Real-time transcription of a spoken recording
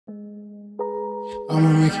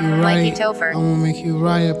I'ma make you right. Mikey, Topher. I'ma make you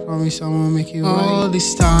right, I promise I'ma make you right. All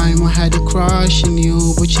this time I had a crush on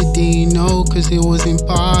you, but you didn't know, cause it was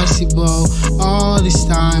impossible. All this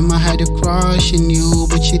time I had a crush on you,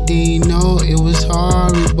 but you didn't know, it was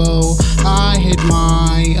horrible. I had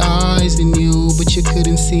my eyes on you, but you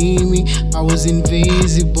couldn't see me, I was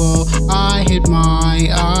invisible. I had my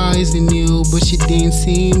eyes on you, but you didn't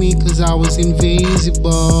see me, cause I was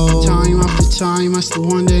invisible. Time after time I still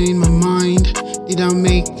wonder in my mind, did I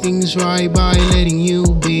make things right by letting you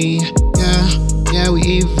be? Yeah, we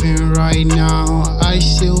even right now. I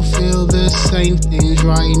still feel the same things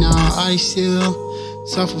right now. I still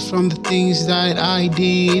suffer from the things that I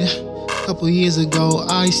did a couple years ago.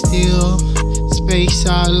 I still space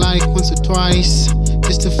out like once or twice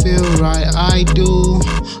just to feel right. I do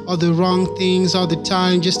all the wrong things all the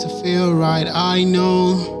time just to feel right. I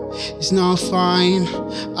know it's not fine,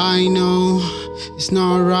 I know it's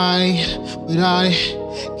not right, but I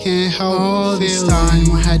can't help all this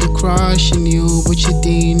time I had a crush on you, but you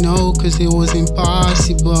didn't know, cause it was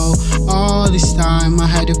impossible. All this time I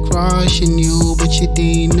had a crush on you, but you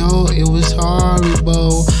didn't know, it was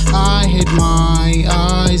horrible. I had my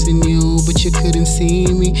eyes on you, but you couldn't see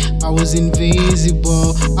me, I was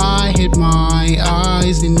invisible. I had my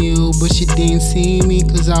eyes on you, but you didn't see me,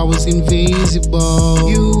 cause I was invisible.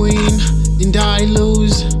 You win and I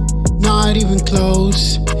lose, not even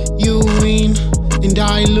close. You win and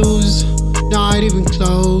I lose, not even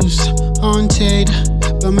close. Haunted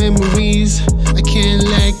by memories I can't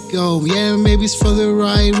let go. Yeah, maybe it's for the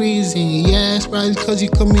right reason. Yeah, it's probably because you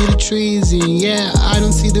committed treason. Yeah, I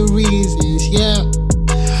don't see the reasons. Yeah,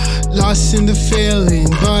 lost in the feeling,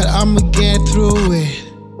 but I'ma get through it.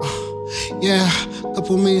 Yeah, a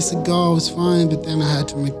couple minutes ago I was fine, but then I had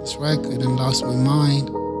to make this record and lost my mind.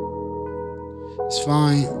 It's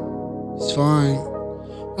fine, it's fine.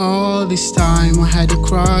 All this time I had a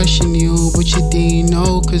crush on you, but you didn't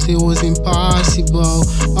know, cause it was impossible.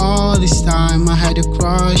 All this time I had a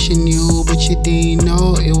crush on you, but you didn't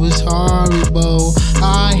know, it was horrible.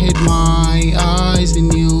 I had my eyes on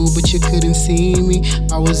you, but you couldn't see me,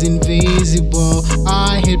 I was invisible.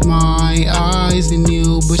 I had my eyes on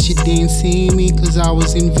you, but you didn't see me, cause I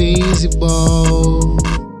was invisible.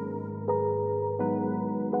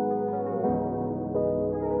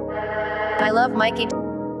 I love Mikey.